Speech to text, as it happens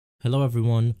Hello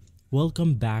everyone,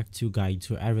 welcome back to Guide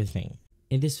to Everything.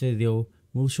 In this video,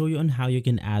 we'll show you on how you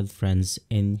can add friends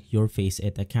in your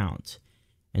FACEIT account.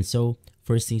 And so,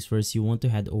 first things first, you want to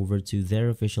head over to their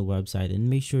official website and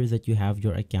make sure that you have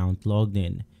your account logged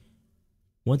in.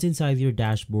 Once inside your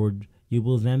dashboard, you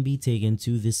will then be taken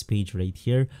to this page right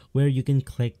here where you can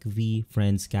click the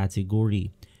Friends category.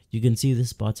 You can see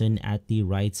this button at the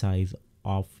right side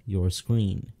of your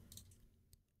screen.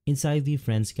 Inside the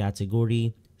Friends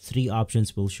category, three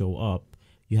options will show up.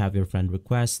 You have your friend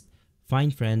request,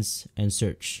 find friends, and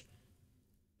search.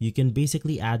 You can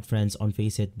basically add friends on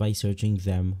FACEIT by searching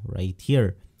them right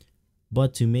here.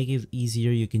 But to make it easier,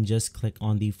 you can just click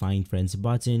on the find friends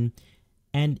button.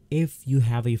 And if you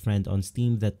have a friend on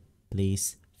Steam that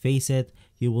plays FACEIT,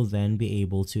 you will then be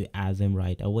able to add them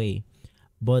right away.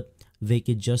 But they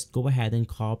could just go ahead and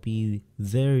copy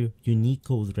their unique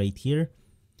code right here,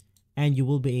 and you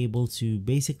will be able to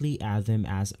basically add them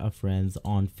as a friend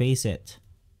on FACEIT.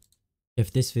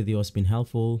 If this video has been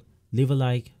helpful, leave a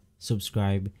like,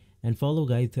 subscribe, and follow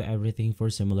Guide to Everything for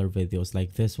similar videos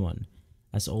like this one.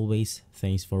 As always,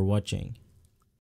 thanks for watching.